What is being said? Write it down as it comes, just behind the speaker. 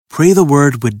Pray the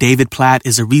Word with David Platt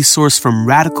is a resource from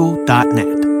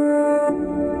radical.net.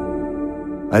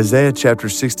 Isaiah chapter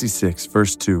 66,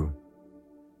 verse 2.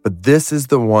 But this is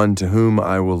the one to whom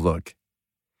I will look,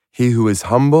 he who is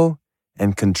humble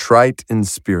and contrite in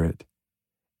spirit,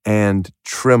 and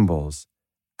trembles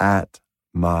at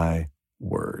my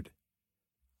word.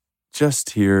 Just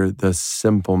hear the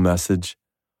simple message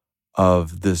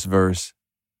of this verse.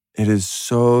 It is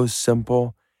so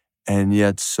simple and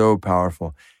yet so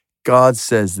powerful. God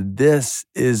says, this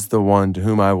is the one to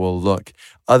whom I will look.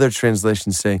 Other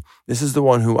translations say, this is the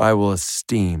one who I will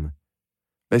esteem.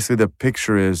 Basically, the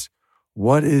picture is,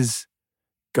 what is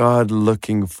God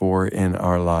looking for in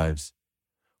our lives?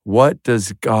 What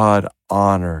does God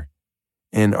honor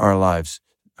in our lives?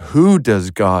 Who does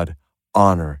God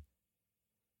honor?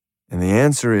 And the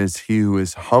answer is he who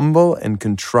is humble and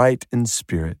contrite in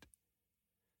spirit.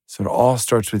 So it all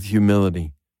starts with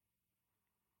humility.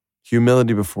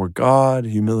 Humility before God,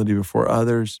 humility before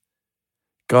others.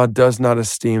 God does not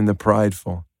esteem the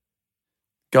prideful.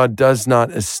 God does not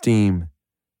esteem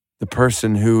the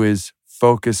person who is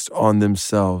focused on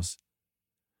themselves,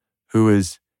 who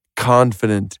is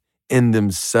confident in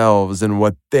themselves and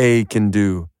what they can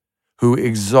do, who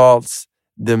exalts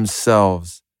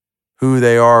themselves, who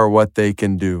they are, what they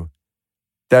can do.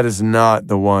 That is not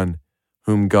the one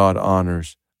whom God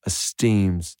honors,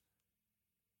 esteems.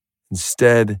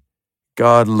 Instead,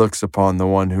 God looks upon the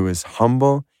one who is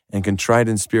humble and contrite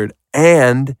in spirit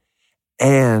and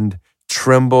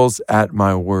trembles at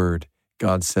my word.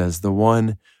 God says, the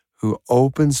one who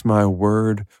opens my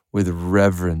word with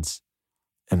reverence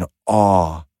and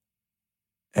awe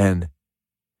and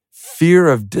fear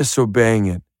of disobeying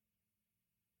it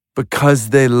because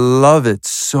they love it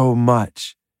so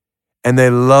much and they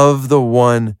love the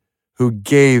one who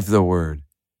gave the word.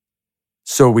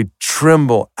 So we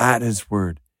tremble at his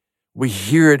word. We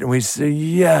hear it and we say,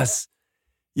 yes,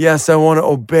 I want to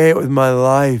obey it with my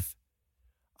life.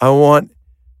 I want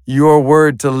your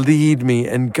word to lead me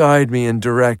and guide me and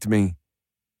direct me.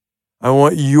 I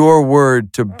want your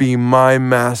word to be my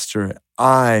master.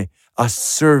 I, a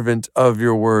servant of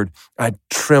your word, I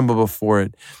tremble before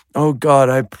it. Oh God,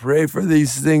 I pray for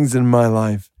these things in my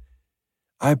life.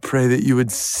 I pray that you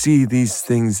would see these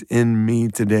things in me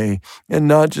today, and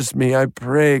not just me. I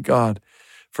pray, God,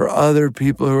 for other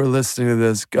people who are listening to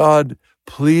this. God,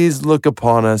 please look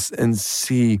upon us and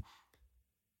see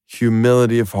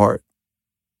humility of heart.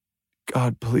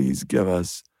 God, please give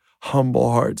us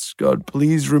humble hearts. God,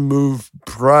 please remove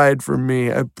pride from me.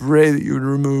 I pray that you would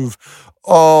remove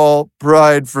all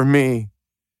pride from me.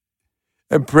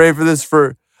 I pray for this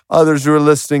for others who are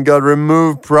listening. God,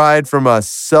 remove pride from us,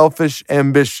 selfish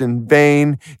ambition,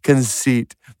 vain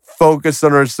conceit, focus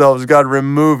on ourselves. God,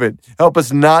 remove it. Help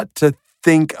us not to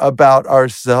think about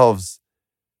ourselves.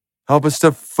 Help us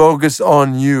to focus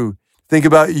on you. Think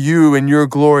about you and your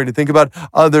glory, to think about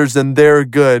others and their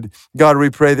good. God,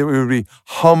 we pray that we would be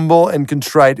humble and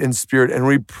contrite in spirit, and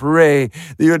we pray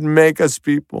that you would make us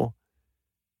people.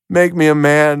 Make me a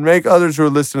man, make others who are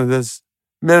listening to this,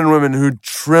 men and women who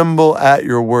tremble at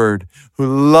your word, who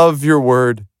love your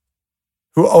word,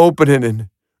 who open it and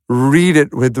read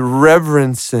it with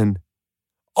reverence and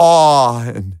awe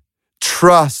and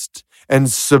trust and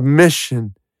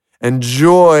submission and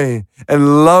joy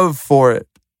and love for it.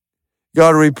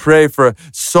 God, we pray for a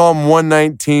Psalm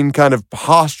 119 kind of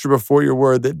posture before your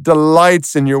word that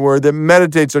delights in your word, that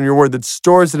meditates on your word, that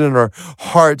stores it in our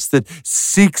hearts, that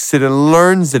seeks it and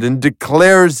learns it and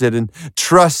declares it and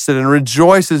trusts it and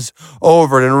rejoices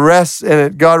over it and rests in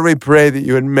it. God, we pray that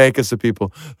you would make us a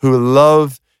people who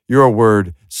love your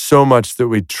word so much that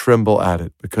we tremble at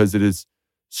it because it is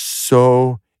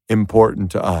so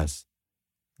important to us.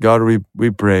 God,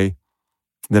 we pray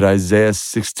that Isaiah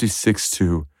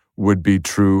 66:2 would be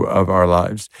true of our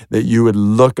lives, that you would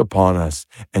look upon us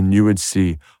and you would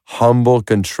see humble,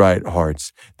 contrite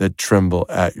hearts that tremble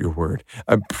at your word.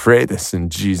 I pray this in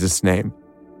Jesus' name.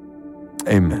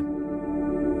 Amen.